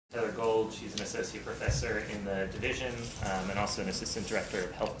Heather Gold, she's an associate professor in the division and also an assistant director of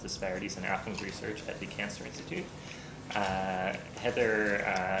health disparities and outcomes research at the Cancer Institute. Heather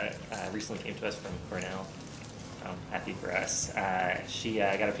recently came to us from Cornell. Happy for us. She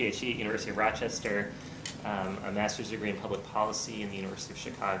got a PhD at University of Rochester, a master's degree in public policy in the University of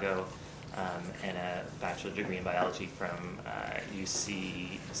Chicago, and a bachelor's degree in biology from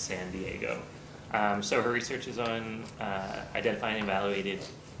UC San Diego. So her research is on identifying and evaluating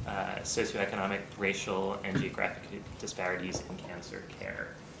socioeconomic, racial, and geographic disparities in cancer care,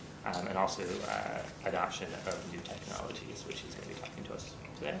 and also adoption of new technologies, which she's going to be talking to us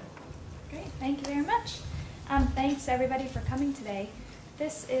today. Great, thank you very much. Thanks everybody for coming today.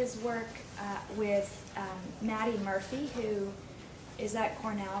 This is work with Maddie Murphy, who is at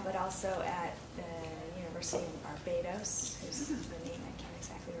Cornell, but also at the University of Barbados, whose the name I can't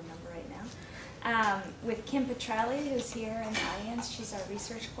exactly remember right now. With Kim Petrelli, who's here in the audience, she's our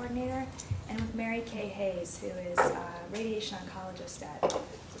research coordinator, and with Mary Kay Hayes, who is a radiation oncologist at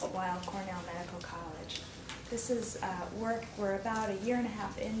Weill Cornell Medical College. This is work, we're about a year and a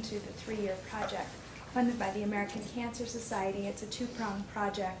half into the 3-year project funded by the American Cancer Society. It's a 2-pronged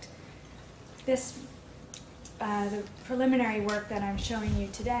project. The preliminary work that I'm showing you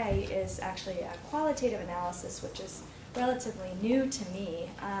today is actually a qualitative analysis, which is relatively new to me.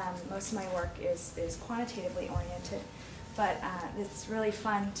 Most of my work is quantitatively oriented, but it's really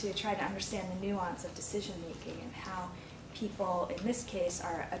fun to try to understand the nuance of decision making and how people, in this case,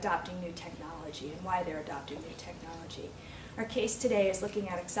 are adopting new technology and why they're adopting new technology. Our case today is looking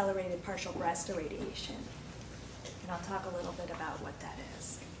at accelerated partial breast irradiation, and I'll talk a little bit about what that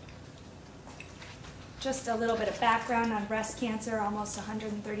is. Just a little bit of background on breast cancer. Almost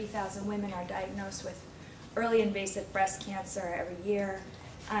 130,000 women are diagnosed with early invasive breast cancer every year.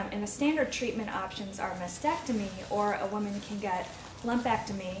 And the standard treatment options are mastectomy, or a woman can get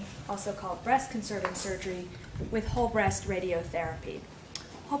lumpectomy, also called breast conserving surgery, with whole breast radiotherapy.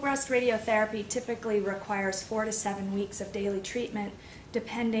 Whole breast radiotherapy typically requires 4 to 7 weeks of daily treatment,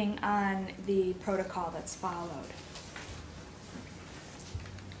 depending on the protocol that's followed.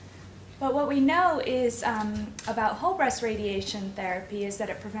 But what we know is about whole breast radiation therapy is that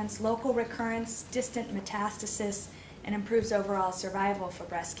it prevents local recurrence, distant metastasis, and improves overall survival for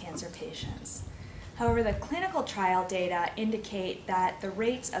breast cancer patients. However, the clinical trial data indicate that the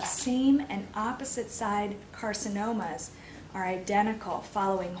rates of same and opposite side carcinomas are identical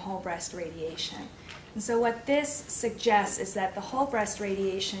following whole breast radiation. And so what this suggests is that the whole breast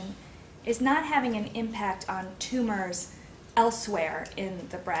radiation is not having an impact on tumors elsewhere in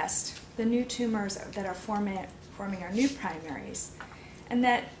the breast, the new tumors that are forming our new primaries. And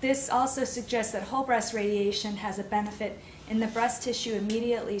that this also suggests that whole breast radiation has a benefit in the breast tissue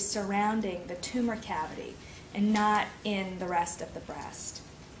immediately surrounding the tumor cavity and not in the rest of the breast.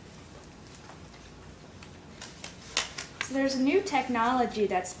 So there's a new technology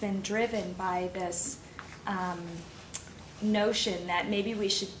that's been driven by this notion that maybe we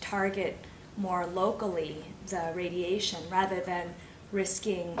should target more locally the radiation rather than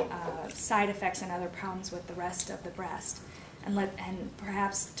risking side effects and other problems with the rest of the breast, and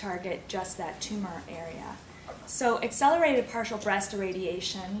perhaps target just that tumor area. So accelerated partial breast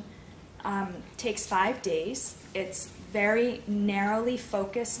irradiation takes 5 days. It's very narrowly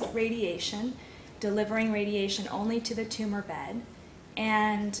focused radiation, delivering radiation only to the tumor bed,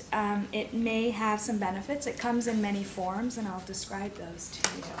 and it may have some benefits. It comes in many forms, and I'll describe those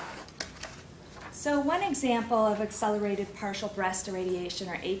to you. So one example of accelerated partial breast irradiation,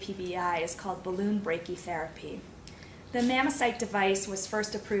 or APBI, is called balloon brachytherapy. The Mammocyte device was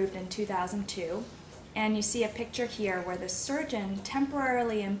first approved in 2002, and you see a picture here where the surgeon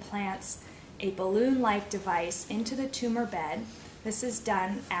temporarily implants a balloon-like device into the tumor bed. This is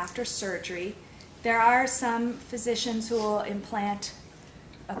done after surgery. There are some physicians who will implant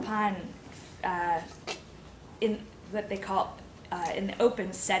upon in what they call in the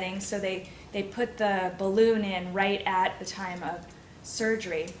open setting, so they put the balloon in right at the time of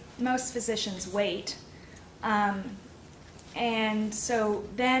surgery. Most physicians wait. And so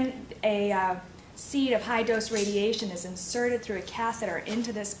then a seed of high-dose radiation is inserted through a catheter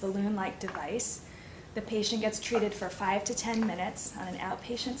into this balloon-like device. The patient gets treated for 5 to 10 minutes on an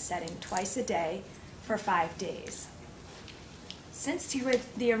outpatient setting twice a day for 5 days. Since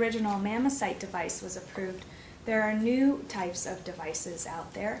the original Mammocyte device was approved, there are new types of devices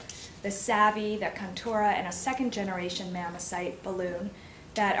out there, the Savvy, the Contura, and a second-generation Mammocyte balloon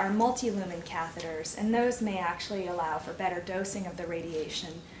that are multi-lumen catheters, and those may actually allow for better dosing of the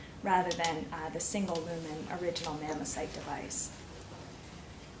radiation rather than the single-lumen original Mammocyte device.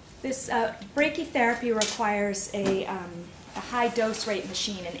 This brachytherapy requires a high dose rate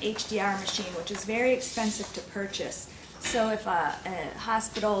machine, an HDR machine, which is very expensive to purchase. So if a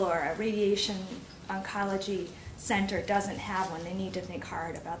hospital or a radiation oncology center doesn't have one, they need to think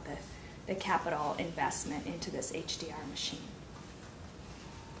hard about the capital investment into this HDR machine.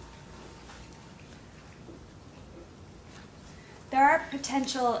 There are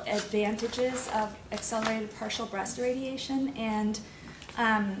potential advantages of accelerated partial breast irradiation, and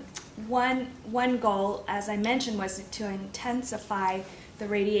one goal, as I mentioned, was to intensify the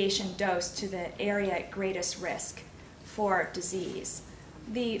radiation dose to the area at greatest risk for disease.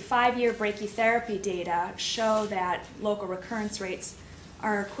 The 5-year brachytherapy data show that local recurrence rates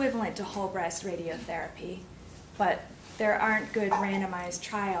are equivalent to whole breast radiotherapy, but there aren't good randomized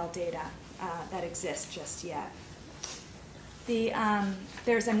trial data that exist just yet.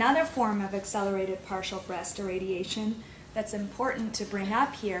 There's another form of accelerated partial breast irradiation that's important to bring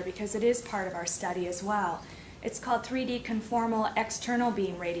up here because it is part of our study as well. It's called 3D conformal external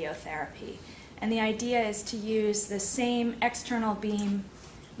beam radiotherapy. And the idea is to use the same external beam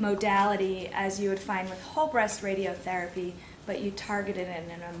modality as you would find with whole breast radiotherapy, but you target it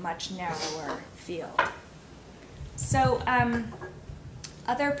in a much narrower field. So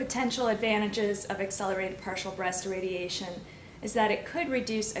other potential advantages of accelerated partial breast irradiation is that it could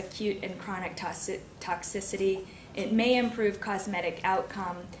reduce acute and chronic toxicity, it may improve cosmetic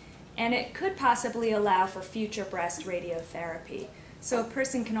outcome, and it could possibly allow for future breast radiotherapy. So a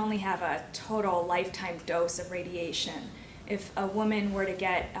person can only have a total lifetime dose of radiation. If a woman were to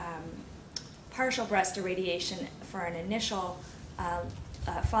get partial breast irradiation for an initial,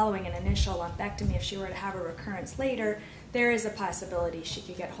 following an initial lumpectomy, if she were to have a recurrence later, there is a possibility she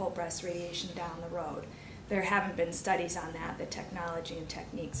could get whole breast radiation down the road. There haven't been studies on that. The technology and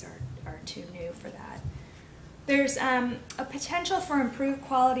techniques are too new for that. There's a potential for improved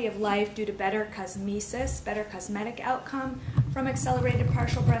quality of life due to better cosmesis, better cosmetic outcome from accelerated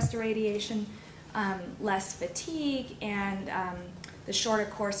partial breast irradiation, less fatigue, and the shorter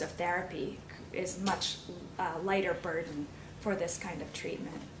course of therapy is much lighter burden for this kind of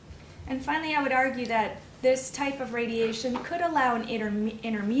treatment. And finally, I would argue that this type of radiation could allow an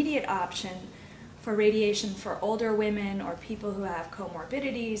intermediate option for radiation for older women or people who have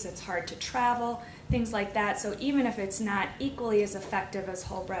comorbidities, it's hard to travel, things like that. So even if it's not equally as effective as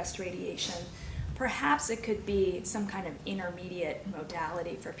whole breast radiation, perhaps it could be some kind of intermediate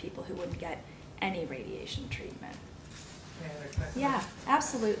modality for people who wouldn't get any radiation treatment. Yeah,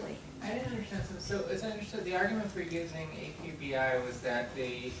 absolutely. I didn't understand. So as I understood, the argument for using APBI was that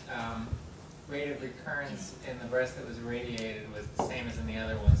the rate of recurrence in the breast that was irradiated was the same as in the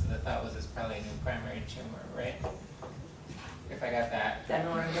other ones, so the thought was it's probably a new primary tumor, right? If I got that. I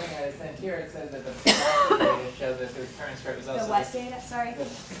know what I'm looking at is then here it says that the data showed that the recurrence rate was also the what data? Sorry?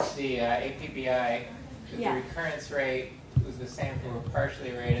 The APBI, yeah. The recurrence rate was the same if we were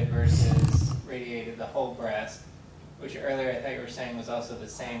partially irradiated versus radiated the whole breast, which earlier I thought you were saying was also the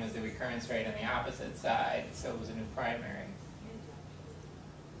same as the recurrence rate on the opposite side, so it was a new primary.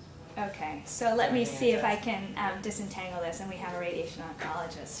 Okay, so let me see if I can disentangle this, and we have a radiation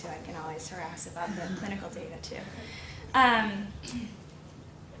oncologist who I can always harass about the clinical data too.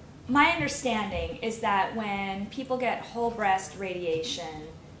 My understanding is that when people get whole breast radiation,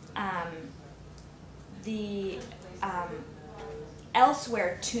 the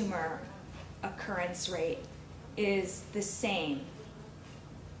elsewhere tumor occurrence rate is the same.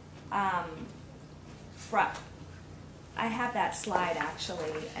 I have that slide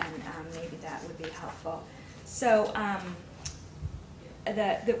actually, and maybe that would be helpful. So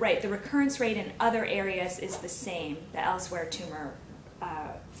the recurrence rate in other areas is the same, the elsewhere tumor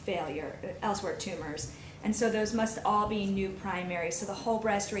elsewhere tumors. And so those must all be new primaries. So the whole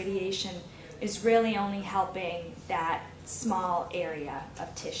breast radiation is really only helping that small area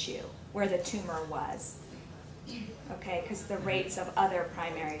of tissue where the tumor was. Okay, because the rates of other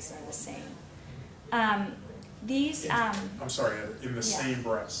primaries are the same. I'm sorry, in the same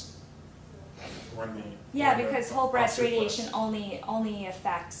breast. Because whole breast radiation only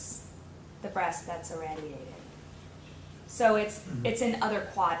affects the breast that's irradiated. So it's in other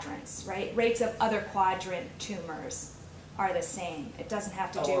quadrants, right? Rates of other quadrant tumors are the same. It doesn't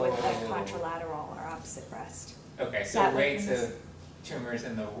have to do with the contralateral or opposite breast. Okay, so rates of tumors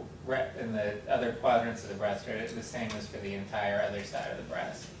in the other quadrants of the breast are the same as for the entire other side of the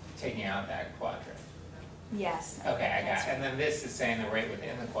breast, taking out that quadrant. Yes. Okay, I got it. And then this is saying the rate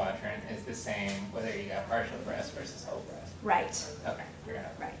within the quadrant is the same whether you got partial breast versus whole breast. Right. Okay, we got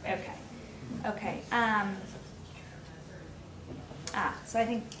it. Right. Okay. Okay. So I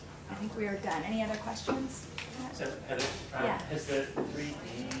think we are done. Any other questions? So Heather, Yeah. has the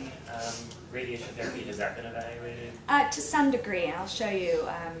 3D radiation therapy, has that been evaluated? To some degree, I'll show you,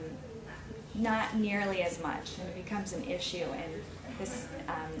 not nearly as much, and it becomes an issue in this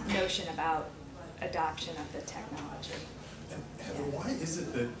notion about adoption of the technology. And Heather, why is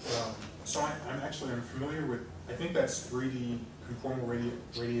it that, so I'm familiar with, I think that's 3D conformal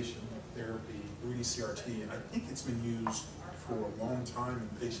radiation therapy, 3D CRT, and I think it's been used for a long time in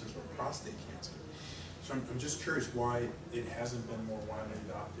patients with prostate cancer. So I'm just curious why it hasn't been more widely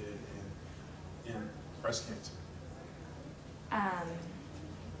adopted in breast cancer.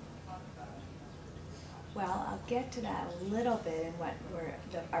 Well, I'll get to that a little bit in what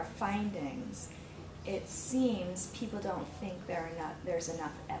our findings. It seems people don't think there's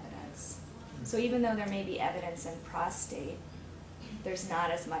enough evidence. So even though there may be evidence in prostate, there's not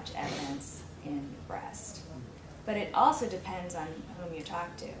as much evidence in breast. But it also depends on whom you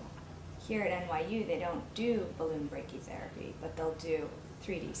talk to. Here at NYU, they don't do balloon brachytherapy, but they'll do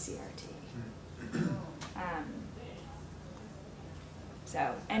 3D CRT.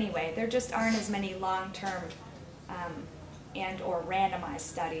 So anyway, there just aren't as many long-term and or randomized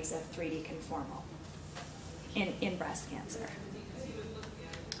studies of 3D conformal in breast cancer.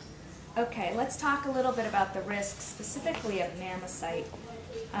 Okay, let's talk a little bit about the risks, specifically of mammocyte.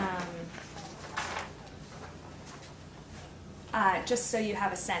 Just so you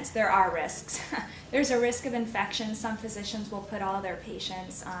have a sense, there are risks. There's a risk of infection. Some physicians will put all their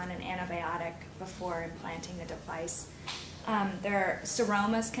patients on an antibiotic before implanting the device.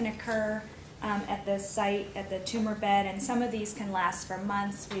 Seromas can occur at the site, at the tumor bed, and some of these can last for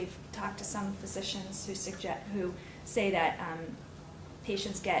months. We've talked to some physicians who say that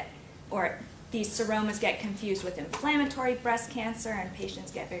patients get, or these seromas get confused with inflammatory breast cancer, and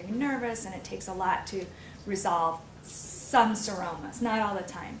patients get very nervous, and it takes a lot to resolve some seromas. Not all the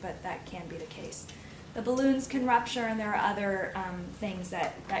time, but that can be the case. The balloons can rupture, and there are other things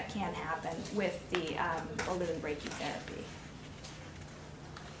that can happen with the balloon brachytherapy.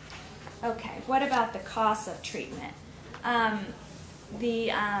 Okay, what about the cost of treatment?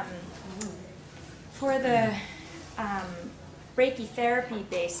 For the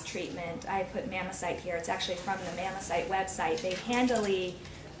brachytherapy-based treatment, I put Mammocyte here. It's actually from the Mammocyte website. They handily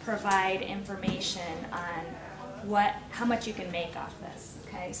provide information on how much you can make off this.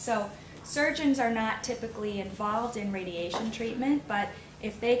 Okay, so surgeons are not typically involved in radiation treatment, but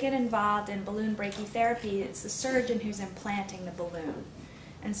if they get involved in balloon brachytherapy, it's the surgeon who's implanting the balloon.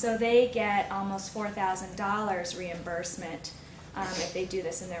 And so they get almost $4,000 reimbursement if they do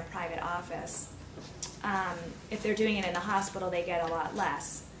this in their private office. If they're doing it in the hospital, they get a lot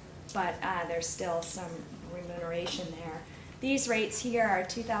less, but there's still some remuneration there. These rates here are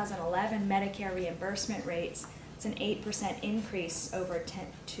 2011 Medicare reimbursement rates. It's an 8% increase over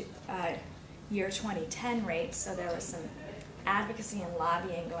year 2010 rates, so there was some advocacy and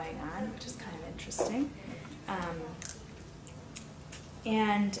lobbying going on, which is kind of interesting.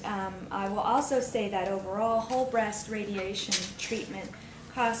 I will also say that overall, whole breast radiation treatment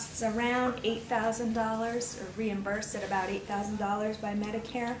costs around $8,000, or reimbursed at about $8,000 by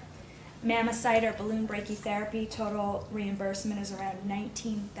Medicare. Mammocyte or balloon brachytherapy, total reimbursement is around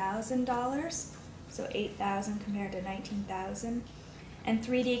 $19,000, so $8,000 compared to $19,000. And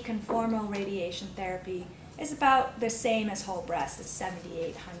 3D conformal radiation therapy is about the same as whole breast, it's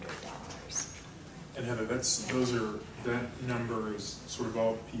 $7,800. And Heather, that number is sort of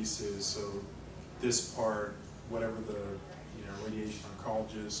all the pieces. So this part, whatever the radiation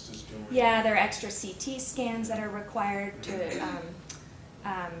oncologist is doing. Yeah, there are extra CT scans that are required to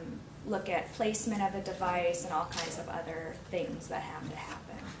look at placement of the device and all kinds of other things that have to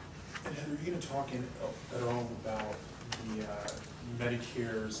happen. And Heather, are you going to talk at all about the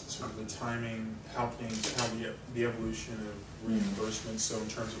Medicare's sort of the timing, how the evolution of reimbursement, so in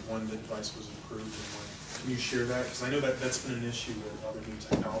terms of when the device was approved and when, can you share that? Because I know that's been an issue with other new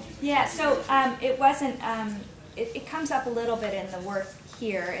technologies. Yeah, so it wasn't, it comes up a little bit in the work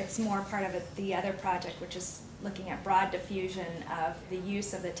here. It's more part of the other project, which is looking at broad diffusion of the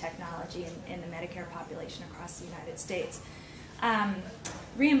use of the technology in the Medicare population across the United States.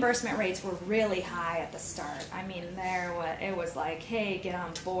 Reimbursement rates were really high at the start. I mean, it was like, hey, get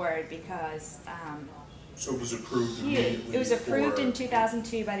on board, because so it was approved huge. immediately. It was approved in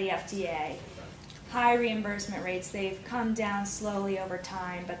 2002 by the FDA. High reimbursement rates. They've come down slowly over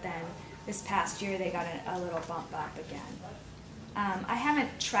time, but then this past year they got a little bump up again. I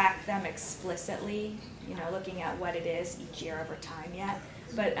haven't tracked them explicitly, looking at what it is each year over time yet,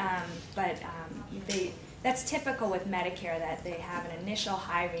 but that's typical with Medicare, that they have an initial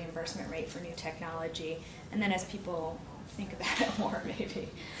high reimbursement rate for new technology, and then as people think about it more, maybe.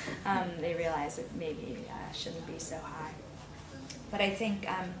 They realize it maybe shouldn't be so high. But I think,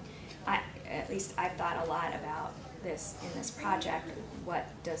 at least I've thought a lot about this in this project. What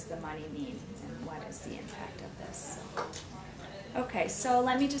does the money mean, and what is the impact of this? Okay, so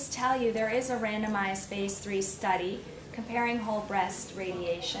let me just tell you, there is a randomized phase 3 study comparing whole breast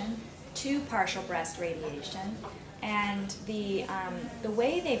radiation to partial breast radiation. And the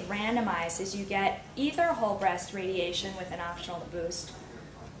way they've randomized is you get either whole breast radiation with an optional boost,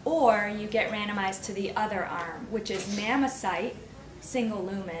 or you get randomized to the other arm, which is mammocyte, single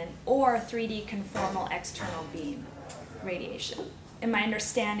lumen, or 3D conformal external beam radiation. And my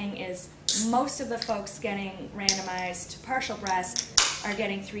understanding is most of the folks getting randomized to partial breast are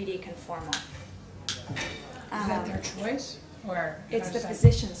getting 3D conformal. Is that their choice? Or It's the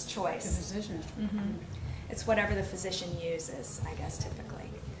physician's the choice. physician's choice? Mhm. It's whatever the physician uses, I guess, typically.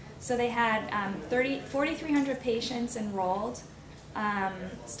 So they had 4,300 patients enrolled,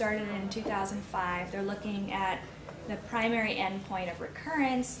 started in 2005. They're looking at the primary endpoint of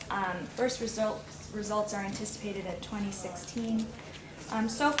recurrence. First results are anticipated in 2016.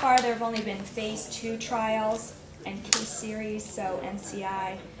 So far, there have only been phase 2 trials and case series, so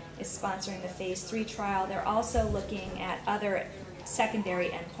NCI is sponsoring the phase 3 trial. They're also looking at other secondary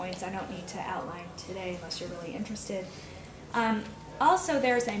endpoints I don't need to outline today unless you're really interested. Also,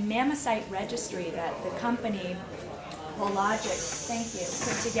 there's a mammocyte registry that the company Hologic, thank you,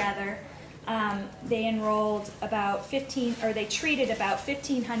 put together. They enrolled about they treated about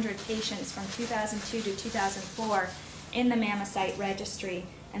 1,500 patients from 2002 to 2004 in the mammocyte registry,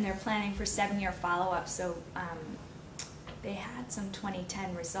 and they're planning for 7-year follow-up. So they had some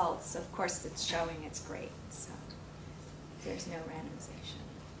 2010 results. Of course, it's showing it's great. So there's no randomization.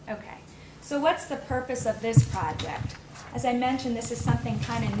 Okay, so what's the purpose of this project? As I mentioned, this is something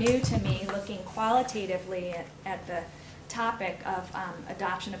kind of new to me, looking qualitatively at the topic of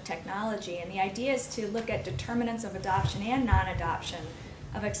adoption of technology. And the idea is to look at determinants of adoption and non-adoption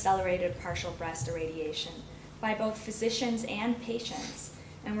of accelerated partial breast irradiation by both physicians and patients.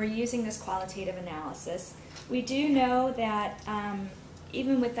 And we're using this qualitative analysis. We do know that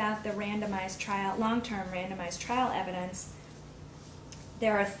even without the randomized trial, long-term randomized trial evidence,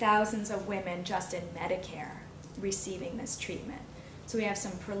 there are thousands of women just in Medicare receiving this treatment. So we have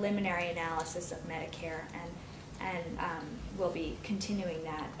some preliminary analysis of Medicare, and we'll be continuing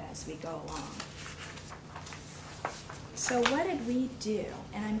that as we go along. So what did we do?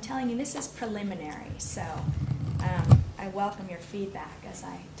 And I'm telling you, this is preliminary, so I welcome your feedback as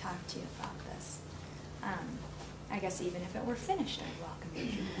I talk to you about this. I guess even if it were finished, I'd welcome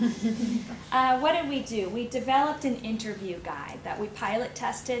your feedback. What did we do? We developed an interview guide that we pilot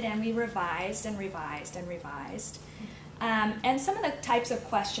tested, and we revised and revised and revised. And some of the types of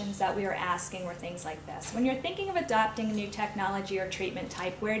questions that we were asking were things like this. When you're thinking of adopting a new technology or treatment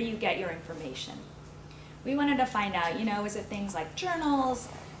type, where do you get your information? We wanted to find out, is it things like journals?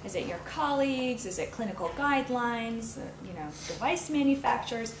 Is it your colleagues? Is it clinical guidelines? Device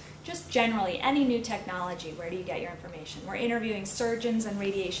manufacturers? Just generally, any new technology, where do you get your information? We're interviewing surgeons and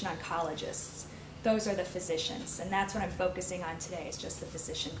radiation oncologists. Those are the physicians, and that's what I'm focusing on today, is just the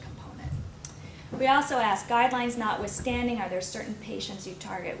physician component. We also ask, guidelines notwithstanding, are there certain patients you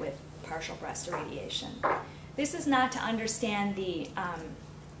target with partial breast irradiation? This is not to understand the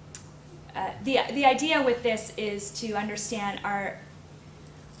idea with this is to understand, are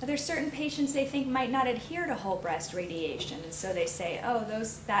there certain patients they think might not adhere to whole breast radiation, and so they say, oh,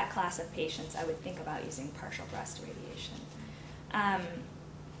 that class of patients I would think about using partial breast radiation.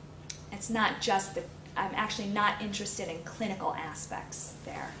 It's not just I'm actually not interested in clinical aspects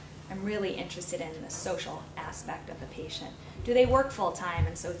there. I'm really interested in the social aspect of the patient. Do they work full-time,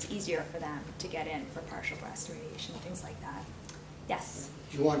 and so it's easier for them to get in for partial breast radiation, things like that. Yes?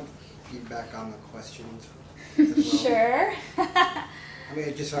 Do you want feedback on the questions as well? Sure. I mean,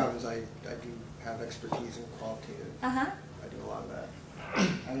 it just happens I do have expertise in qualitative. Uh-huh. I do a lot of that.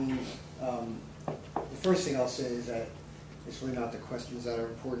 I mean, the first thing I'll say is that it's really not the questions that are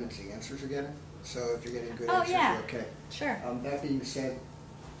important, it's the answers you're getting. So if you're getting good answers, yeah. you're okay. Sure. That being said,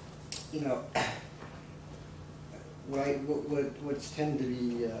 what's tend to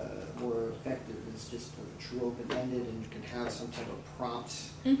be more effective is just true open-ended, and you can have some type of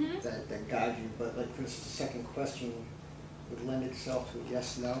prompts that guide you. But like for the second question, would lend itself to a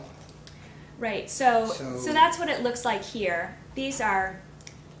yes, no. Right. So that's what it looks like here. These are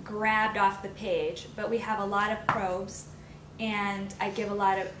grabbed off the page, but we have a lot of probes, and I give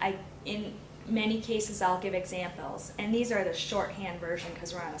in many cases I'll give examples, and these are the shorthand version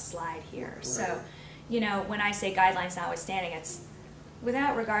because we're on a slide here. Right. So, when I say guidelines notwithstanding, it's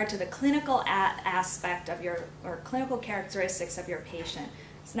without regard to the clinical aspect of your, or clinical characteristics of your patient.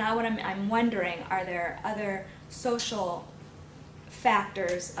 So now what I'm wondering, are there other social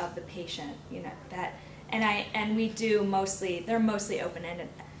factors of the patient, you know, that, and we do mostly, they're mostly open-ended.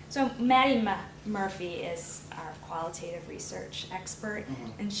 So Maddie Murphy is our qualitative research expert,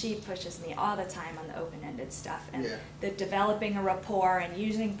 and she pushes me all the time on the open-ended stuff, and the developing a rapport and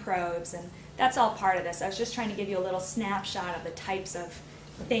using probes, and that's all part of this. I was just trying to give you a little snapshot of the types of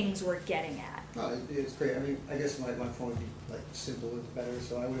things we're getting at. No, it's great. I mean, I guess my point would be like simple is better,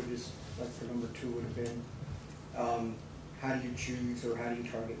 so I would have just, like for number 2 would have been, how do you choose or how do you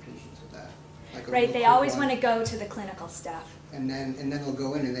target patients with that? Like Right, they always want to go to the clinical stuff. And then they'll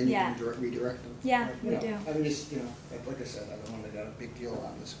go in and then you can redirect them. Yeah, Like, we do. I mean, just, you know, like I said, I'm the one that got a big deal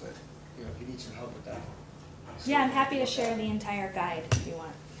on this, but, you know, if you need some help with that. Yeah, I'm happy to share the entire guide if you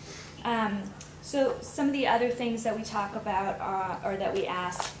want. So some of the other things that we talk about or that we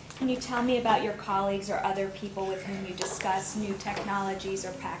ask, can you tell me about your colleagues or other people with whom you discuss new technologies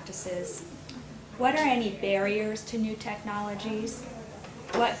or practices? What are any barriers to new technologies?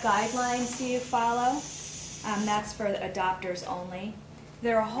 What guidelines do you follow? That's for adopters only.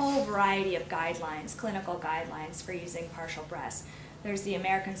 There are a whole variety of guidelines, clinical guidelines for using partial breast. There's the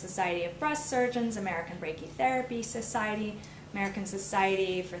American Society of Breast Surgeons, American Brachytherapy Society, American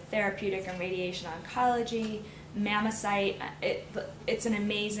Society for Therapeutic and Radiation Oncology, Mammocyte. It's an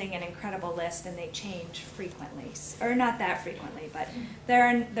amazing and incredible list, and they change frequently. Or not that frequently, but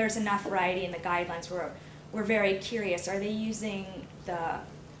there's enough variety in the guidelines where we're very curious. Are they using the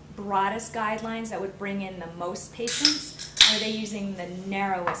broadest guidelines that would bring in the most patients? Or are they using the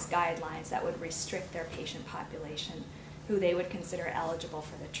narrowest guidelines that would restrict their patient population, who they would consider eligible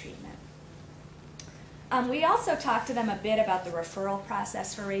for the treatment? We also talked to them a bit about the referral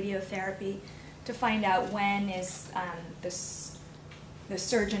process for radiotherapy to find out when is the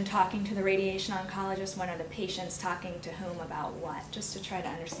surgeon talking to the radiation oncologist, when are the patients talking to whom about what, just to try to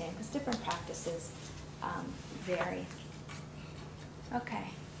understand, because different practices vary. Okay,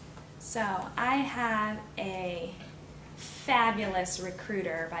 so I have a fabulous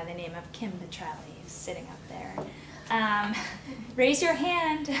recruiter by the name of Kim Petrelli, who's sitting up there. Raise your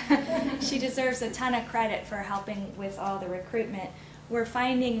hand. She deserves a ton of credit for helping with all the recruitment. We're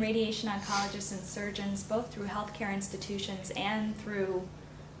finding radiation oncologists and surgeons both through healthcare institutions and through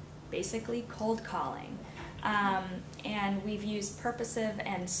basically cold calling. And we've used purposive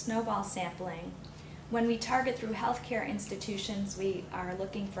and snowball sampling. When we target through healthcare institutions, we are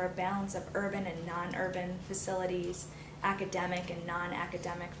looking for a balance of urban and non-urban facilities, academic and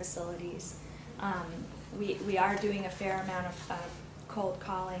non-academic facilities. We are doing a fair amount of cold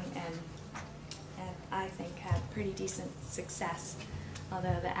calling and I think had pretty decent success,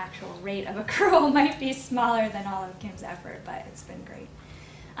 although the actual rate of accrual might be smaller than all of Kim's effort, but it's been great.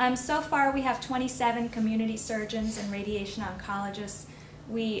 So far we have 27 community surgeons and radiation oncologists.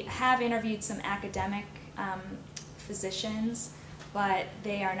 We have interviewed some academic physicians, but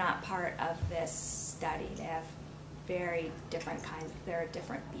they are not part of this study. They have very different kinds, they're a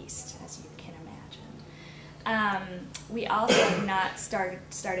different beast, as you can imagine. We also have not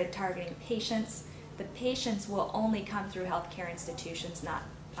started targeting patients. The patients will only come through healthcare institutions, not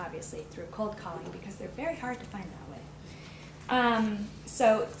obviously through cold calling, because they're very hard to find that way.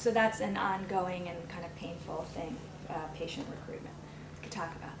 So that's an ongoing and kind of painful thing, patient recruitment. We could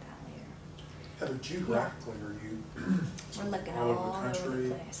talk about that later. Heather, geographically, are you We're looking all over all the over country?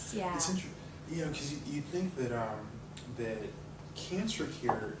 the place. Yeah. It's interesting, you know, because you'd think that that cancer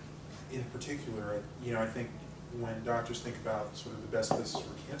care, in particular, you know, I think when doctors think about sort of the best places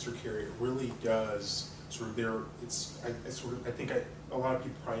for cancer care, it really does sort of there. I think a lot of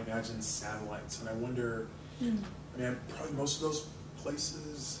people probably imagine satellites, and I wonder. I mean, probably most of those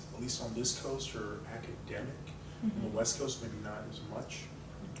places, at least on this coast, are academic. On the West Coast, maybe not as much.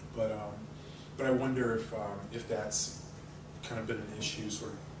 But I wonder if that's kind of been an issue,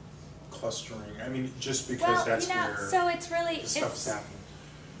 sort of clustering. I mean, just because that's where so it's really the stuff's happening.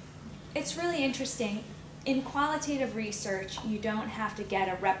 It's really interesting. In qualitative research, you don't have to get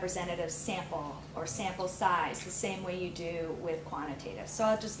a representative sample or sample size the same way you do with quantitative. So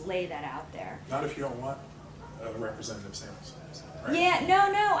I'll just lay that out there. Not if you don't want a representative sample size, right? Yeah,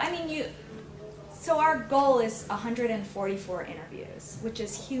 no. I mean, so our goal is 144 interviews, which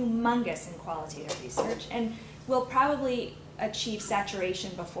is humongous in qualitative research, and we'll probably achieve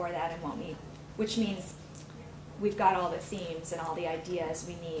saturation before that and won't need, which means we've got all the themes and all the ideas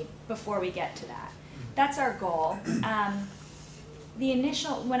we need before we get to that. That's our goal.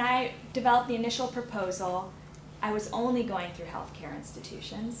 When I developed the initial proposal, I was only going through healthcare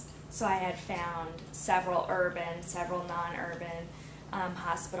institutions. So I had found several urban, several non-urban.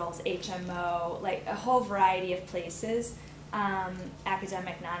 hospitals, HMO, like a whole variety of places,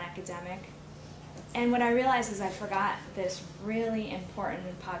 academic, non-academic. And what I realized is I forgot this really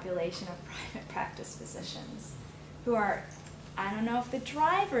important population of private practice physicians who are, I don't know if the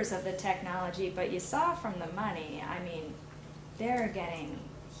drivers of the technology, but you saw from the money, I mean, they're getting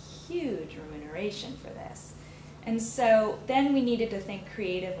huge remuneration for this. And so then we needed to think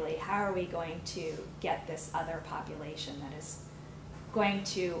creatively, how are we going to get this other population that is going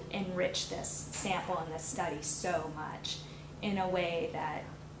to enrich this sample in this study so much in a way that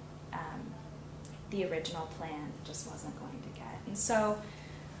the original plan just wasn't going to get. And so,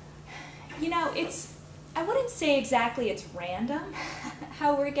 you know, I wouldn't say exactly it's random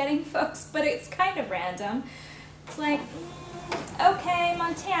how we're getting folks, but it's kind of random. It's like, okay,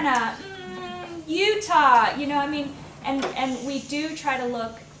 Montana, Utah, you know, I mean, and we do try to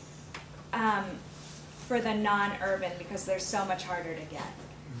look for the non-urban because they're so much harder to get.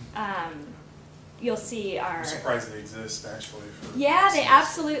 You'll see our. I'm surprised they exist actually. Yeah, they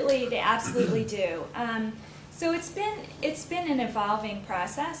absolutely do. So it's been an evolving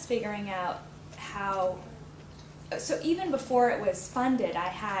process figuring out how. So even before it was funded, I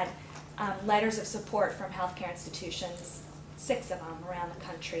had letters of support from healthcare institutions, 6 of them around the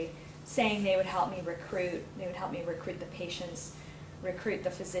country, saying they would help me recruit. They would help me recruit the patients, recruit the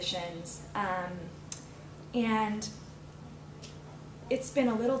physicians, and it's been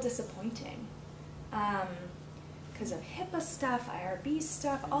a little disappointing. Because of HIPAA stuff, IRB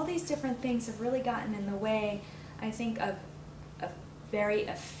stuff, all these different things have really gotten in the way, I think, of very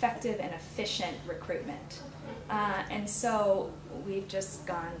effective and efficient recruitment. And so we've just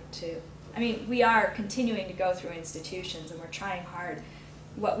gone to, I mean, we are continuing to go through institutions and we're trying hard.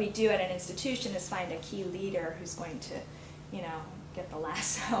 What we do at an institution is find a key leader who's going to, you know, get the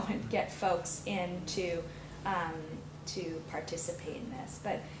lasso and get folks in to participate in this.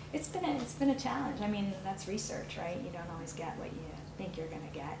 But it's been a challenge. I mean, that's research, right? You don't always get what you think you're going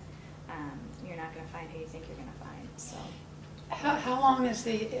to get. You're not going to find who you think you're going to find. So. How long is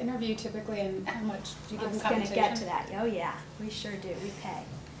the interview typically, and how much do you give them I was going to get to compensation? that. Oh yeah, we sure do. We pay.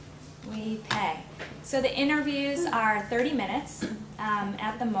 We pay. So the interviews are 30 minutes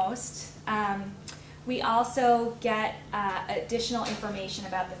at the most. We also get additional information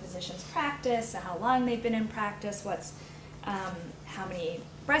about the physician's practice, how long they've been in practice, how many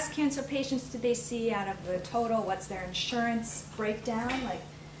breast cancer patients did they see out of the total, what's their insurance breakdown, like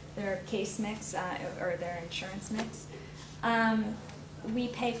their case mix or their insurance mix. We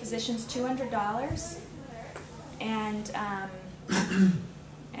pay physicians $200, and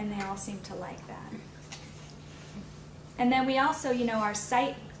they all seem to like that. And then we also, you know, our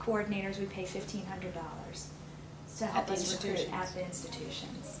site coordinators, we pay $1,500 to help At the us recruit institutions. at the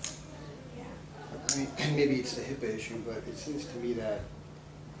institutions. Yeah. I mean, maybe it's a HIPAA issue, but it seems to me that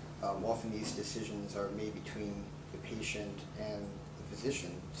often these decisions are made between the patient and the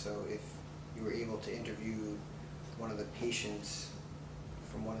physician. So if you were able to interview one of the patients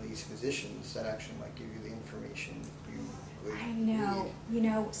from one of these physicians, that actually might give you the information you would I know, need. you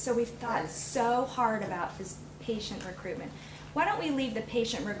know, so we've thought so hard about patient recruitment. Why don't we leave the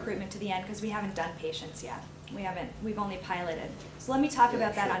patient recruitment to the end, because we haven't done patients yet. We've only piloted. So let me talk Yeah,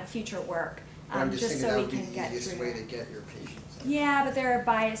 about that sure. on future work, But I'm just thinking so that we would be can the get easiest through way it. to get your patients. Yeah, but there are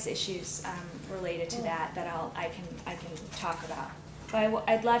bias issues related to that I can talk about. But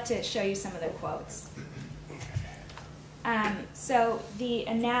I'd love to show you some of the quotes. So the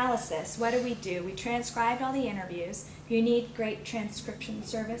analysis, what do? We transcribed all the interviews. If you need great transcription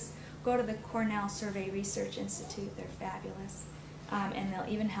service, go to the Cornell Survey Research Institute. They're fabulous. And they'll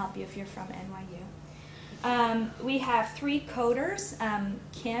even help you if you're from NYU. We have 3 coders.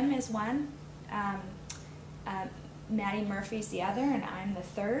 Kim is one. Maddie Murphy's the other, and I'm the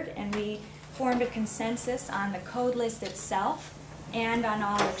third. And we formed a consensus on the code list itself and on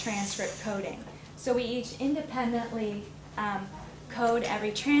all the transcript coding. So we each independently code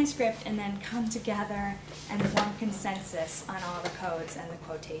every transcript and then come together and form consensus on all the codes and the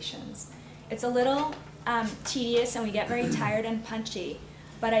quotations. It's a little tedious and we get very tired and punchy,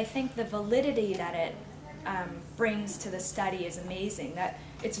 but I think the validity that it brings to the study is amazing. That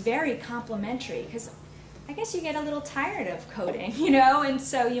it's very complementary, because I guess you get a little tired of coding, you know, and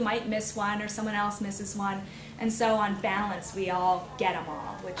so you might miss one or someone else misses one, and so on balance we all get them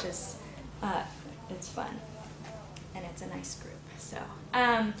all, which is it's fun and it's a nice group. So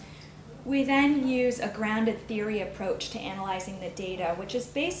we then use a grounded theory approach to analyzing the data, which is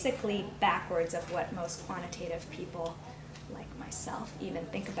basically backwards of what most quantitative people like myself even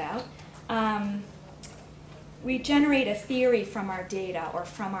think about. We generate a theory from our data or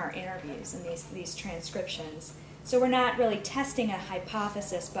from our interviews and these transcriptions So we're not really testing a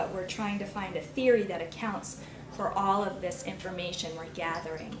hypothesis, but we're trying to find a theory that accounts for all of this information we're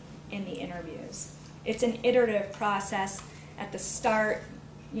gathering in the interviews. It's an iterative process. At the start,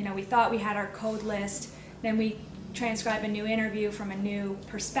 we thought we had our code list, then we transcribe a new interview from a new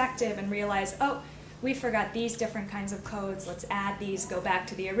perspective and realize, oh, we forgot these different kinds of codes, let's add these, go back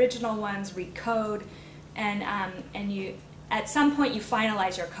to the original ones, recode, and you, at some point you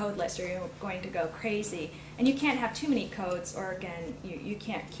finalize your code list or you're going to go crazy. And you can't have too many codes, or again, you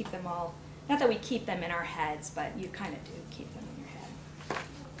can't keep them all, not that we keep them in our heads, but you kind of do keep them in your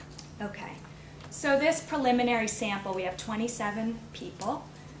head. Okay, so this preliminary sample, we have 27 people.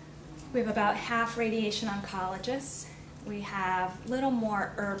 We have about half radiation oncologists. We have a little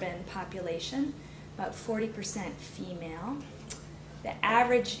more urban population, about 40% female. The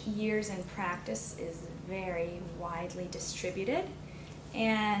average years in practice is very widely distributed,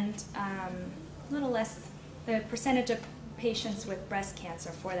 and a little less, the percentage of patients with breast cancer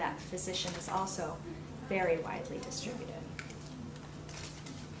for that physician is also very widely distributed.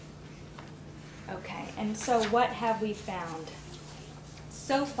 Okay, and so what have we found?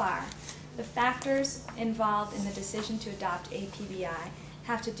 So far, the factors involved in the decision to adopt APBI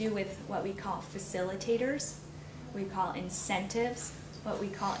have to do with what we call facilitators, we call incentives, what we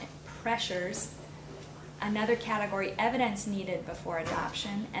call pressures, another category, evidence needed before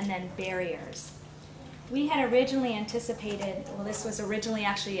adoption, and then barriers. We had originally anticipated, well, this was originally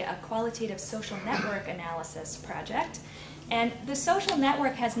actually a qualitative social network analysis project, and the social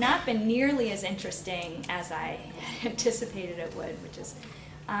network has not been nearly as interesting as I anticipated it would, which is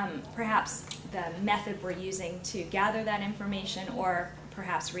perhaps the method we're using to gather that information, or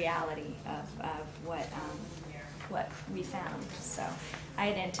perhaps reality of what we found. So I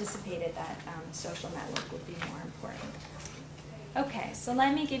had anticipated that social network would be more important. Okay, so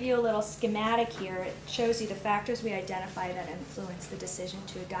let me give you a little schematic here. It shows you the factors we identify that influence the decision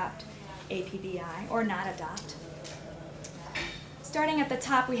to adopt APBI or not adopt. Starting at the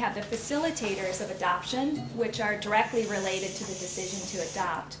top, we have the facilitators of adoption, which are directly related to the decision to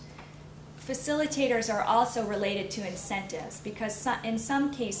adopt. Facilitators are also related to incentives, because in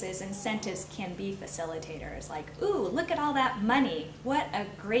some cases, incentives can be facilitators, like, ooh, look at all that money, what a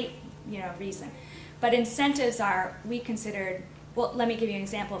great reason. But incentives are, we considered, well, let me give you an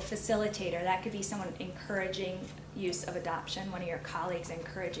example of facilitator. That could be someone encouraging use of adoption, one of your colleagues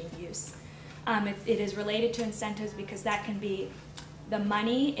encouraging use. It is related to incentives because that can be the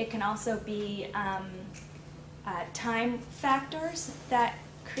money. It can also be time factors that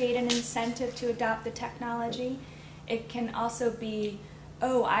create an incentive to adopt the technology. It can also be,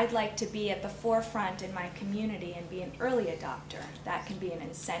 oh, I'd like to be at the forefront in my community and be an early adopter. That can be an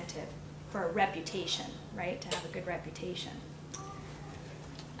incentive for a reputation, right, to have a good reputation.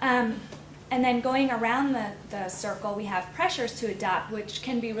 And then going around the circle, we have pressures to adopt, which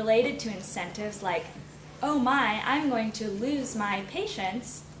can be related to incentives like, oh my, I'm going to lose my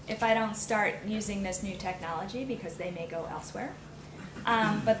patients if I don't start using this new technology because they may go elsewhere.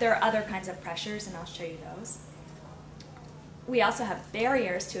 But there are other kinds of pressures, and I'll show you those. We also have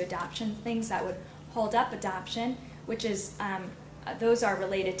barriers to adoption, things that would hold up adoption, which is, those are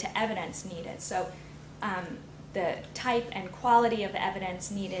related to evidence needed. So the type and quality of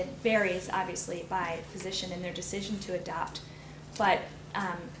evidence needed varies, obviously, by physician in their decision to adopt. But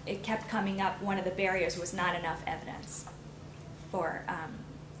it kept coming up, one of the barriers was not enough evidence for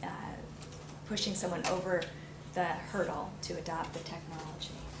pushing someone over the hurdle to adopt the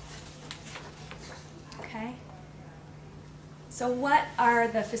technology. Okay? So what are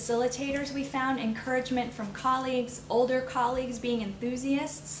the facilitators we found? Encouragement from colleagues, older colleagues being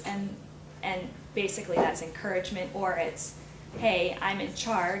enthusiasts, and basically that's encouragement, or it's, hey, I'm in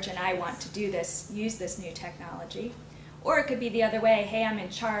charge and I want to do this, use this new technology. Or it could be the other way, hey, I'm in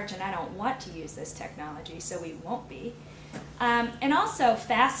charge and I don't want to use this technology, so we won't be. And also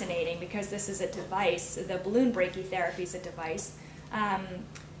fascinating, because this is a device, the balloon brachytherapy is a device.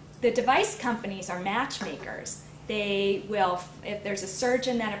 The device companies are matchmakers. They will, if there's a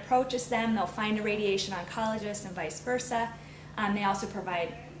surgeon that approaches them, they'll find a radiation oncologist and vice versa. They also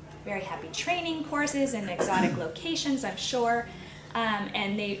provide very happy training courses in exotic locations, I'm sure.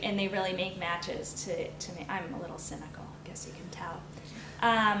 And they really make matches to me. I'm a little cynical, I guess you can tell.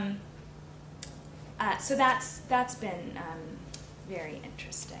 So that's been very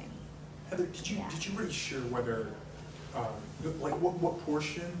interesting. Heather, did you really share whether, like what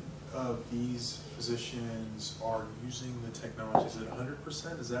portion of these physicians are using the technology? Is it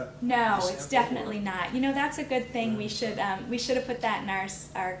 100%? Is that no? It's definitely not. That's a good thing. We should have put that in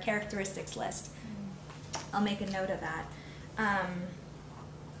our characteristics list. I'll make a note of that.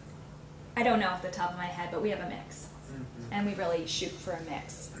 I don't know off the top of my head, but we have a mix. And we really shoot for a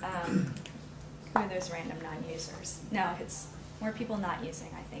mix. Where there's random non-users. No, it's more people not using,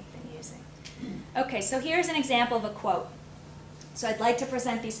 I think, than using. Okay, so here's an example of a quote. So I'd like to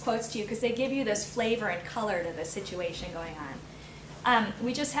present these quotes to you because they give you this flavor and color to the situation going on.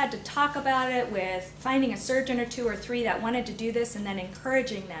 We just had to talk about it with finding a surgeon or 2 or 3 that wanted to do this and then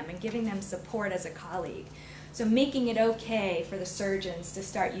encouraging them and giving them support as a colleague. So making it okay for the surgeons to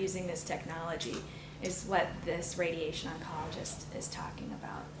start using this technology is what this radiation oncologist is talking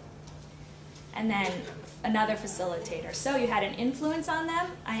about. And then another facilitator. So you had an influence on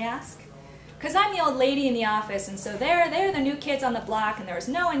them, I ask? Because I'm the old lady in the office, and so they're the new kids on the block, and there was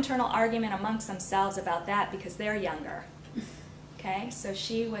no internal argument amongst themselves about that because they're younger. Okay, so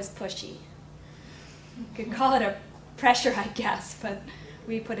she was pushy. You could call it a pressure, I guess, but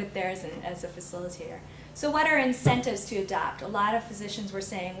we put it there as a facilitator. So what are incentives to adopt? A lot of physicians were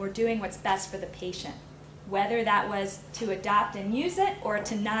saying we're doing what's best for the patient, whether that was to adopt and use it or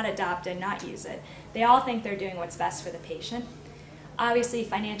to not adopt and not use it. They all think they're doing what's best for the patient. Obviously,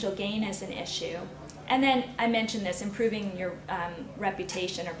 financial gain is an issue. And then I mentioned this, improving your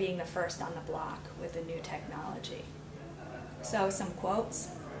reputation or being the first on the block with a new technology. So some quotes.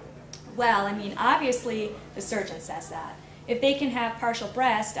 Well, I mean, obviously, the surgeon says that. If they can have partial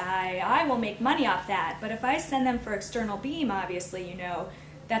breast, I will make money off that. But if I send them for external beam, obviously, you know,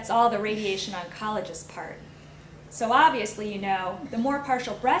 that's all the radiation oncologist part. So obviously, you know, the more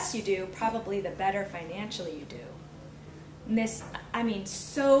partial breasts you do, probably the better financially you do. And this, I mean,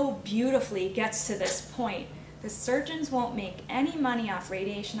 so beautifully gets to this point. The surgeons won't make any money off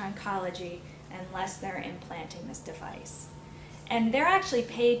radiation oncology unless they're implanting this device. And they're actually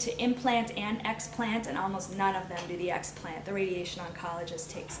paid to implant and explant, and almost none of them do the explant. The radiation oncologist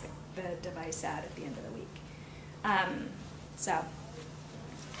takes the device out at the end of the week. So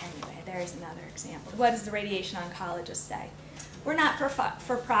anyway, there's another example. What does the radiation oncologist say? We're not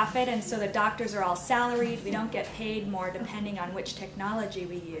for profit, and so the doctors are all salaried. We don't get paid more depending on which technology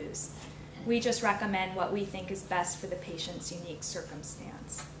we use. We just recommend what we think is best for the patient's unique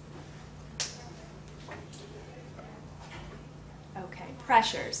circumstance. Okay,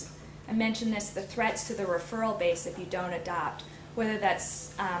 pressures. I mentioned this, the threats to the referral base if you don't adopt, whether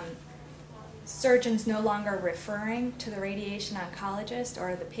that's surgeons no longer referring to the radiation oncologist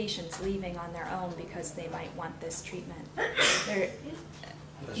or the patients leaving on their own because they might want this treatment.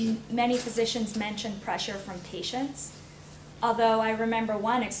 Many physicians mention pressure from patients, although I remember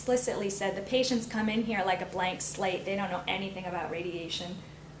one explicitly said the patients come in here like a blank slate. They don't know anything about radiation.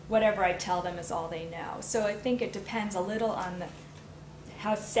 Whatever I tell them is all they know. So I think it depends a little on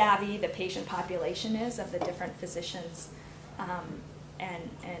how savvy the patient population is of the different physicians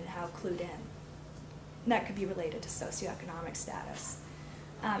and how clued in. And that could be related to socioeconomic status.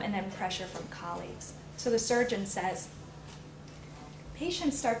 And then pressure from colleagues. So the surgeon says,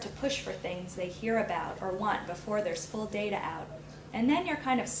 patients start to push for things they hear about or want before there's full data out. And then you're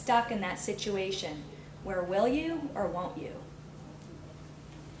kind of stuck in that situation where will you or won't you?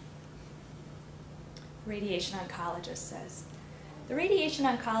 Radiation oncologist says, the radiation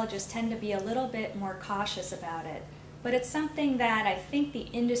oncologists tend to be a little bit more cautious about it, but it's something that I think the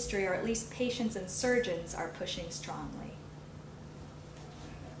industry, or at least patients and surgeons, are pushing strongly.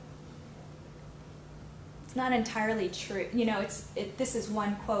 It's not entirely true. You know, this is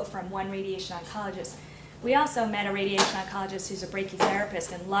one quote from one radiation oncologist. We also met a radiation oncologist who's a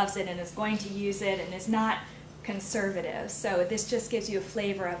brachytherapist and loves it and is going to use it and is not conservative. So this just gives you a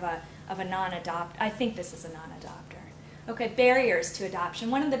flavor of a non-adopter. I think this is a non-adopter. Okay, barriers to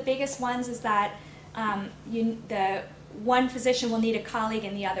adoption. One of the biggest ones is that the one physician will need a colleague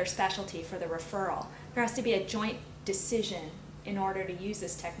in the other specialty for the referral. There has to be a joint decision in order to use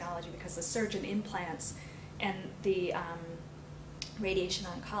this technology because the surgeon implants and the radiation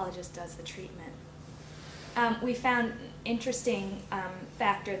oncologist does the treatment. We found an interesting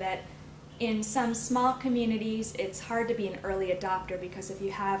factor that in some small communities it's hard to be an early adopter because if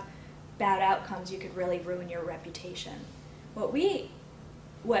you have bad outcomes you could really ruin your reputation.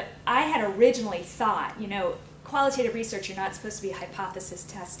 What I had originally thought, you know, qualitative research, you're not supposed to be hypothesis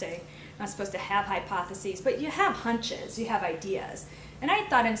testing, you're not supposed to have hypotheses, but you have hunches, you have ideas. And I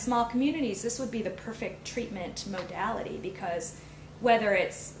thought in small communities this would be the perfect treatment modality because whether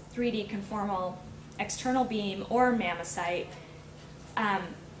it's 3D conformal external beam or mammocyte,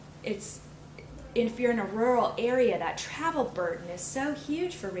 if you're in a rural area, that travel burden is so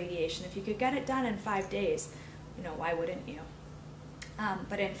huge for radiation. If you could get it done in 5 days, you know, why wouldn't you?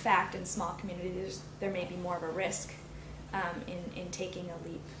 But in fact, in small communities, there may be more of a risk in taking a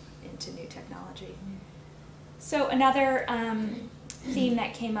leap into new technology. So another theme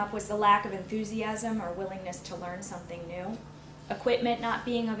that came up was the lack of enthusiasm or willingness to learn something new. Equipment not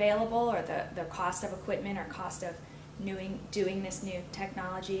being available, or the cost of equipment or cost of doing this new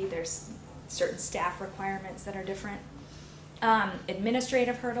technology. There's certain staff requirements that are different.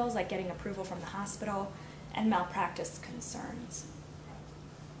 Administrative hurdles like getting approval from the hospital, and malpractice concerns.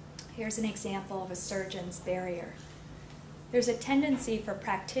 Here's an example of a surgeon's barrier. There's a tendency for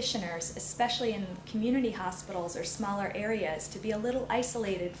practitioners, especially in community hospitals or smaller areas, to be a little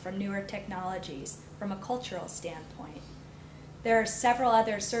isolated from newer technologies from a cultural standpoint. There are several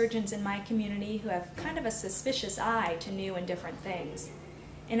other surgeons in my community who have kind of a suspicious eye to new and different things.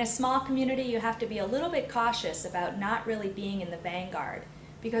 In a small community, you have to be a little bit cautious about not really being in the vanguard,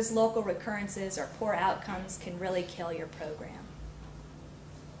 because local recurrences or poor outcomes can really kill your program.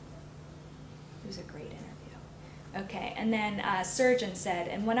 It was a great interview. Okay, and then a surgeon said,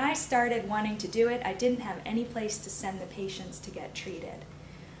 and when I started wanting to do it, I didn't have any place to send the patients to get treated.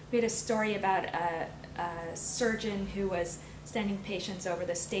 We had a story about a surgeon who was sending patients over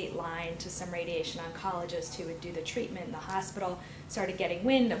the state line to some radiation oncologist who would do the treatment in the hospital, started getting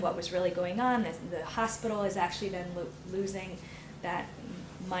wind of what was really going on. The hospital is actually then losing that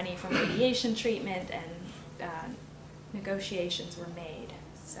money from radiation treatment, and negotiations were made.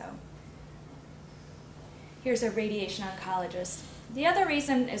 So here's a radiation oncologist. The other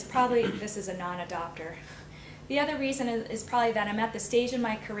reason is probably, this is a non-adopter, the other reason is probably that I'm at the stage in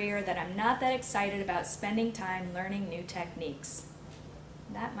my career that I'm not that excited about spending time learning new techniques.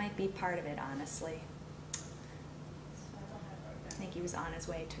 That might be part of it, honestly. I think he was on his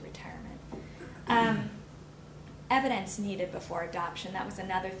way to retirement. Evidence needed before adoption, that was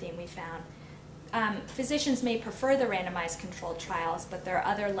another theme we found. Physicians may prefer the randomized controlled trials, but there are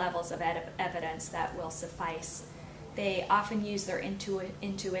other levels of evidence that will suffice. They often use their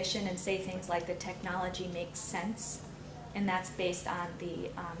intuition and say things like the technology makes sense, and that's based on the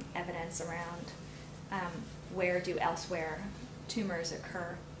evidence around where do elsewhere tumors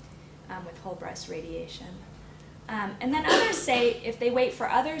occur with whole breast radiation. And then others say if they wait for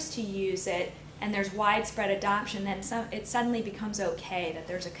others to use it and there's widespread adoption, then it suddenly becomes okay, that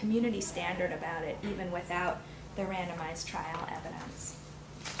there's a community standard about it even without the randomized trial evidence.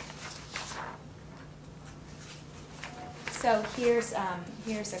 So here's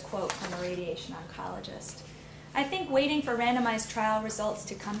a quote from a radiation oncologist. I think waiting for randomized trial results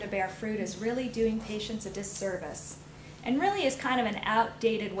to come to bear fruit is really doing patients a disservice, and really is kind of an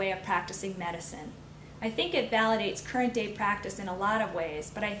outdated way of practicing medicine. I think it validates current day practice in a lot of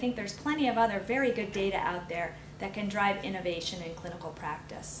ways, but I think there's plenty of other very good data out there that can drive innovation in clinical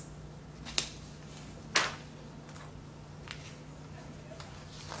practice.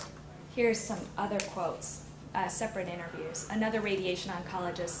 Here's some other quotes. Separate interviews. Another radiation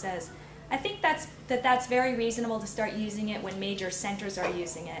oncologist says, I think that's very reasonable to start using it when major centers are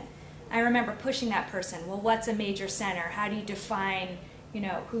using it. I remember pushing that person, well, what's a major center? How do you define,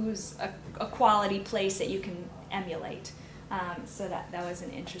 who's a quality place that you can emulate? So that was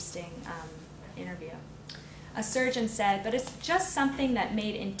an interesting interview. A surgeon said, but it's just something that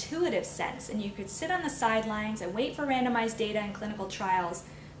made intuitive sense, and you could sit on the sidelines and wait for randomized data in clinical trials,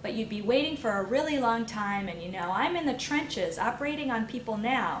 but you'd be waiting for a really long time, and I'm in the trenches operating on people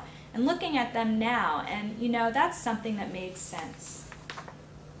now and looking at them now, and that's something that made sense.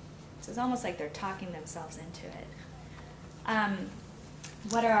 So it's almost like they're talking themselves into it.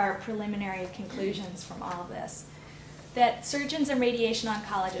 What are our preliminary conclusions from all of this? That surgeons and radiation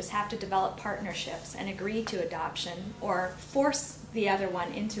oncologists have to develop partnerships and agree to adoption, or force the other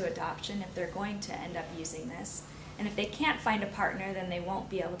one into adoption if they're going to end up using this. And if they can't find a partner, then they won't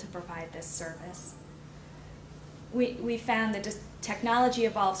be able to provide this service. We found that technology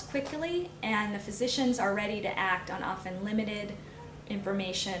evolves quickly, and the physicians are ready to act on often limited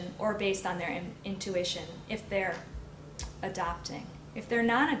information or based on their intuition if they're adopting. If they're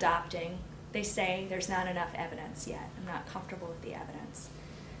not adopting, they say there's not enough evidence yet. I'm not comfortable with the evidence.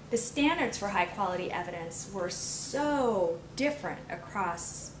 The standards for high quality evidence were so different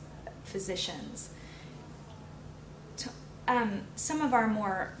across physicians. Some of our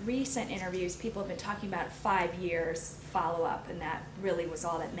more recent interviews, people have been talking about 5 years follow-up, and that really was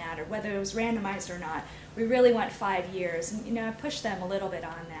all that mattered. Whether it was randomized or not, we really want 5 years. And I pushed them a little bit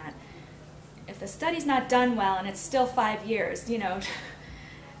on that. If the study's not done well and it's still 5 years,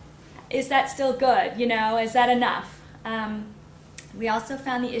 is that still good? Is that enough? We also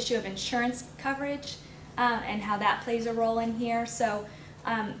found the issue of insurance coverage and how that plays a role in here. So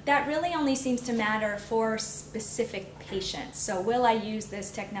that really only seems to matter for specific patients. So will I use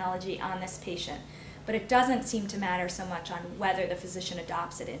this technology on this patient? but it doesn't seem to matter so much on whether the physician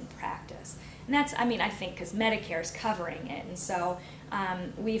adopts it in practice. And that's, I mean, I think because Medicare is covering it, and so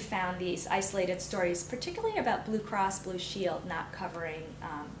we've found these isolated stories, particularly about Blue Cross Blue Shield not covering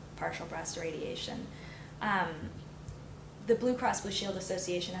partial breast irradiation. The Blue Cross Blue Shield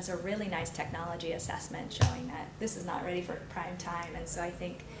Association has a really nice technology assessment showing that this is not ready for prime time, and so I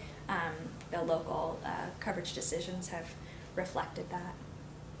think the local coverage decisions have reflected that.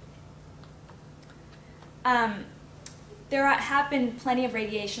 There have been plenty of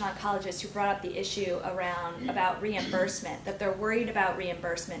radiation oncologists who brought up the issue about reimbursement, that they're worried about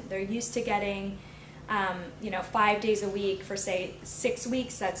reimbursement. They're used to getting 5 days a week for, say, 6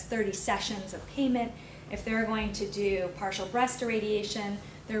 weeks. That's 30 sessions of payment. If they're going to do partial breast irradiation,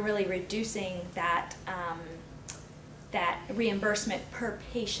 they're really reducing that, that reimbursement per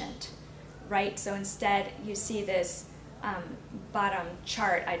patient, right? So instead, you see this bottom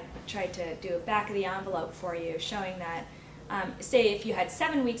chart. I tried to do a back of the envelope for you, showing that, say if you had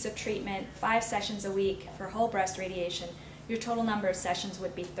 7 weeks of treatment, 5 sessions a week for whole breast radiation, your total number of sessions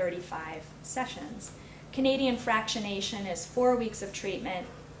would be 35 sessions. Canadian fractionation is 4 weeks of treatment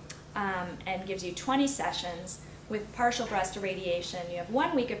and gives you 20 sessions. With partial breast irradiation, you have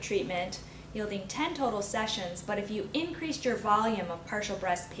 1 week of treatment, yielding 10 total sessions, but if you increased your volume of partial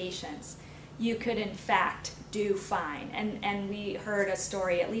breast patients, you could in fact do fine. And we heard a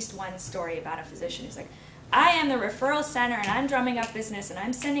story, at least one story, about a physician who's like, I am the referral center and I'm drumming up business and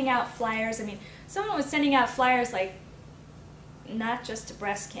I'm sending out flyers. I mean, someone was sending out flyers like not just to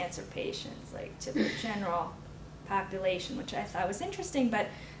breast cancer patients, like to the general population, which I thought was interesting, but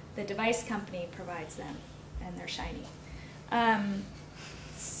the device company provides them and they're shiny.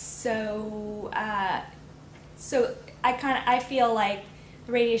 So I feel like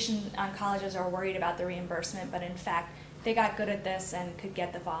the radiation oncologists are worried about the reimbursement, but in fact, they got good at this and could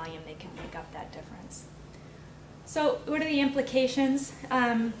get the volume, they can make up that difference. So what are the implications?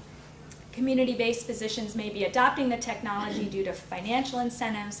 Community-based physicians may be adopting the technology due to financial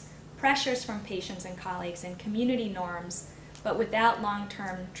incentives, pressures from patients and colleagues, and community norms, but without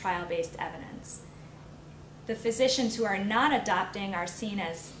long-term trial-based evidence. The physicians who are not adopting are seen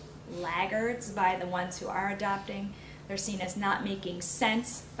as laggards by the ones who are adopting. They're seen as not making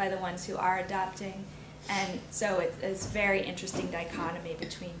sense by the ones who are adopting. And so it's a very interesting dichotomy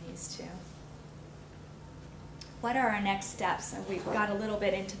between these two. What are our next steps? And we've got a little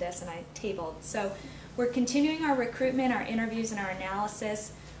bit into this and I tabled. So we're continuing our recruitment, our interviews, and our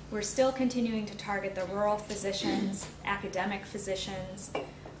analysis. We're still continuing to target the rural physicians, academic physicians,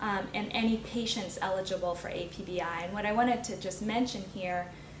 and any patients eligible for APBI. And what I wanted to just mention here,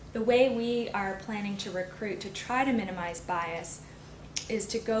 the way we are planning to recruit to try to minimize bias is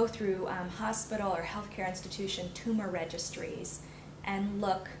to go through hospital or healthcare institution tumor registries and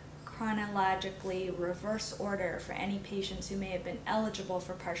look chronologically reverse order for any patients who may have been eligible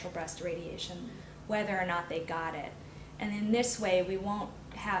for partial breast irradiation, whether or not they got it. And in this way, we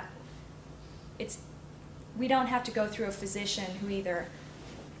don't have to go through a physician who either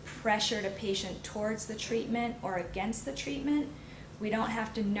pressured a patient towards the treatment or against the treatment. We don't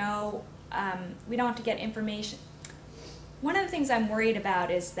have to know, we don't have to get information. One of the things I'm worried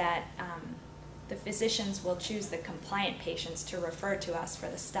about is that the physicians will choose the compliant patients to refer to us for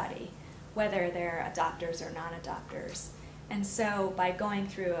the study, whether they're adopters or non-adopters. And so by going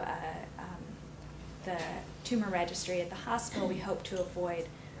through the tumor registry at the hospital, we hope to avoid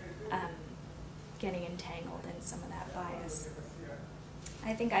getting entangled in some of that bias.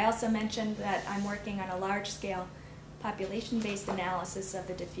 I think I also mentioned that I'm working on a large-scale population-based analysis of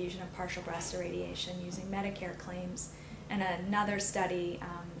the diffusion of partial breast irradiation using Medicare claims, and another study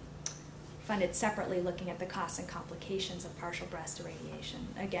funded separately looking at the costs and complications of partial breast irradiation,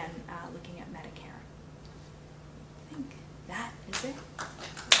 again, looking at Medicare. I think that is it.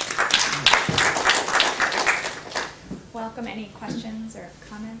 Welcome any questions or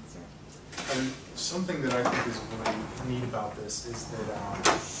comments? Something that I think is really neat about this is that,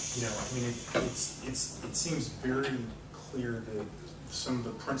 it seems very clear that some of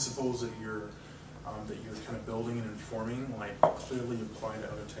the principles that you're kind of building and informing, like, clearly apply to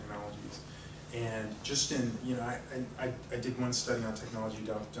other technologies. And just in, I did one study on technology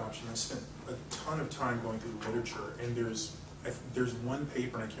adoption. I spent a ton of time going through the literature, and there's one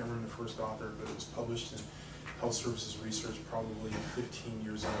paper, and I can't remember the first author, but it was published in Health Services Research probably 15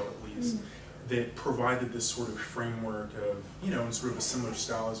 years ago at least, that provided this sort of framework of, in sort of a similar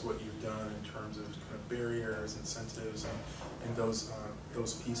style as what you've done in terms of kind of barriers, incentives, and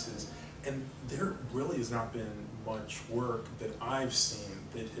those pieces. And there really has not been much work that I've seen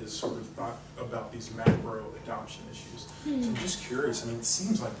that has sort of thought about these macro adoption issues. So I'm just curious, it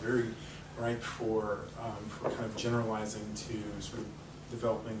seems like very right, for kind of generalizing to sort of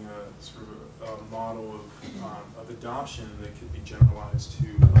developing a sort of a model of adoption that could be generalized to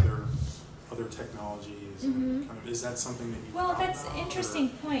other technologies. And kind of, is that something that you Well, thought that's about, an or- interesting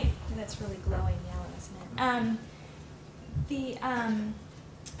point. That's really glowing yellow, isn't it?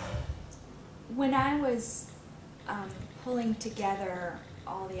 When I was pulling together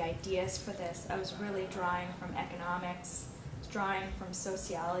all the ideas for this, I was really drawing from economics, drawing from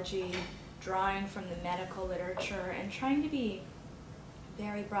sociology, drawing from the medical literature, and trying to be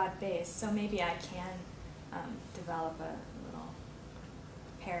very broad-based. So maybe I can develop a little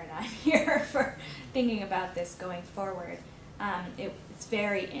paradigm here for thinking about this going forward. It's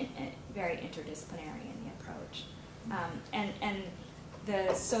very very interdisciplinary in the approach, and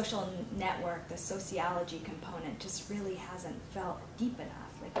the social network, the sociology component, just really hasn't felt deep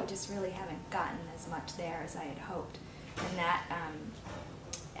enough. Like we just really haven't gotten as much there as I had hoped, and that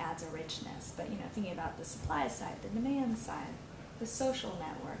adds a richness. But thinking about the supply side, the demand side, the social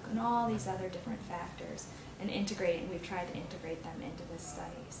network, and all these other different factors, and integrating. We've tried to integrate them into this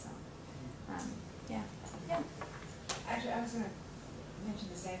study. So, yeah. Actually, I was going to mention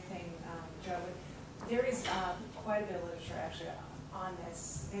the same thing, Joe. There is quite a bit of literature actually on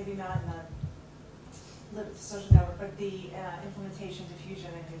this. Maybe not in the social network, but the implementation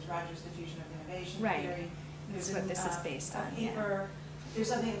diffusion. I think it's Rogers' diffusion of innovation Right. theory. That's what this is based on. A paper. There's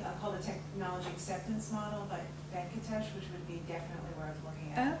something called the technology acceptance model by Venkatesh, which would be definitely worth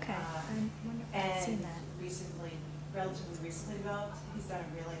looking at. Okay. I wonder if I've seen that. Relatively recently developed. He's done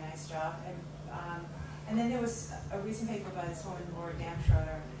a really nice job. And then there was a recent paper by this woman, Laura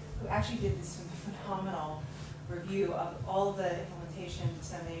Damschroeder, who actually did this phenomenal review of all of the implementation,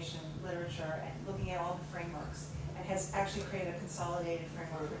 dissemination literature, and looking at all the frameworks, and has actually created a consolidated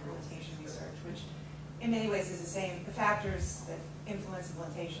framework for implementation research, which in many ways is the same. The factors that influence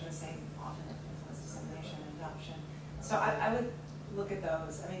implementation are the same often influence dissemination and adoption. So I would look at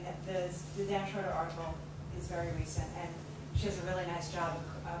those. I mean, the Dan Schroeder article is very recent, and she does a really nice job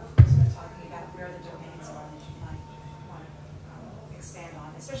of sort of talking about where the domains are that you might want to expand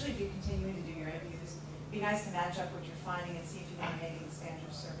on, especially if you're continuing to do your interviews. It'd be nice to match up what you're finding and see if you want to maybe expand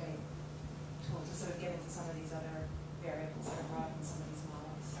your survey tool to sort of get into some of these other variables that are brought in some of these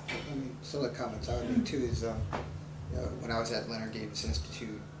models. I mean, some of the comments I would make too is, when I was at Leonard Davis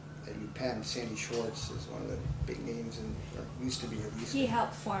Institute at UPenn, Sandy Schwartz is one of the big names, and or used to be at least. He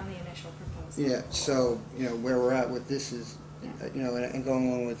helped form the initial proposal. Yeah. So where we're at with this is, and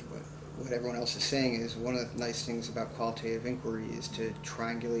going on with what everyone else is saying is one of the nice things about qualitative inquiry is to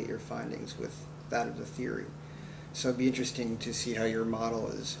triangulate your findings with that of the theory. So it'd be interesting to see how your model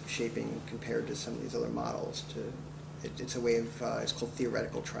is shaping compared to some of these other models. It's a way of it's called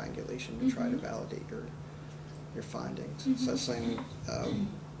theoretical triangulation to try to validate your findings. So that's something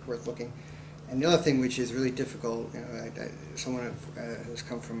worth looking. And the other thing which is really difficult, someone who's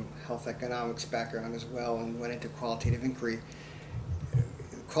come from health economics background as well and went into qualitative inquiry.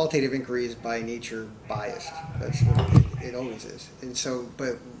 Qualitative inquiry is by nature biased. That's what it always is. And so,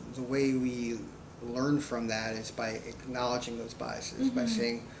 but the way we learn from that is by acknowledging those biases, by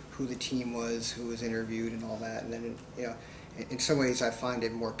saying who the team was, who was interviewed, and all that. And then, in some ways, I find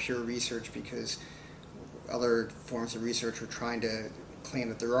it more pure research because other forms of research are trying to claim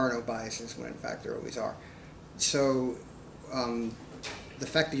that there are no biases when in fact there always are. So the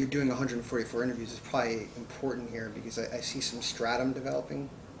fact that you're doing 144 interviews is probably important here because I see some stratum developing,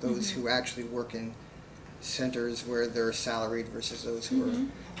 those who actually work in centers where they're salaried versus those who are.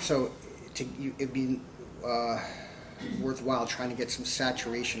 So it'd be worthwhile trying to get some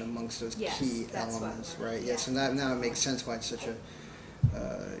saturation amongst those key elements, right? Yes, and that now it makes sense why it's such a,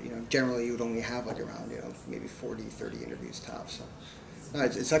 generally you would only have like around, maybe 40, 30 interviews tops. So. No,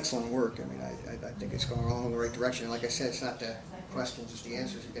 it's excellent work. I mean, I think it's going all in the right direction. Like I said, it's not the questions, it's the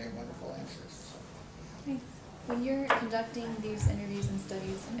answers. You're getting wonderful answers. So. When you're conducting these interviews and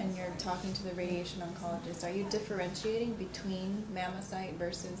studies and you're talking to the radiation oncologist, are you differentiating between mammocyte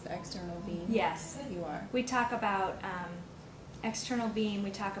versus the external beam? Yes. You are. We talk about external beam,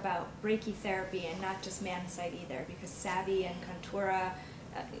 we talk about brachytherapy, and not just mammocyte either, because SAVI and Contura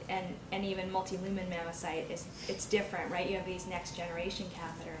and even multi-lumen mammocyte, it's different, right? You have these next generation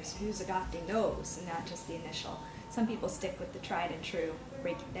catheters. Who's adopting those and not just the initial? Some people stick with the tried and true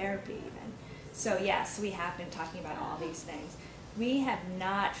brachytherapy even. So yes, we have been talking about all these things. We have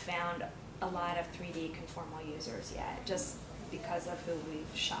not found a lot of 3D conformal users yet, just because of who we've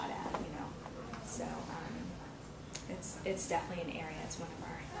shot at, So it's definitely an area. It's one of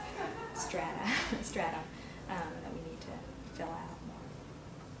our strata that we need to fill out more.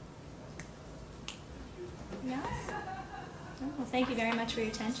 Yes. Well, thank you very much for your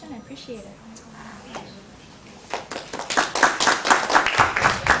attention. I appreciate it.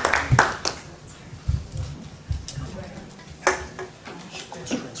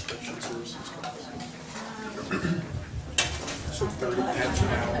 Transcription services. So 30 pence an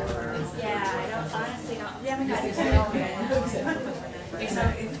hour. Yeah, I don't honestly don't. We haven't gotten it. I don't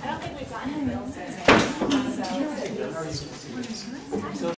think we've gotten it.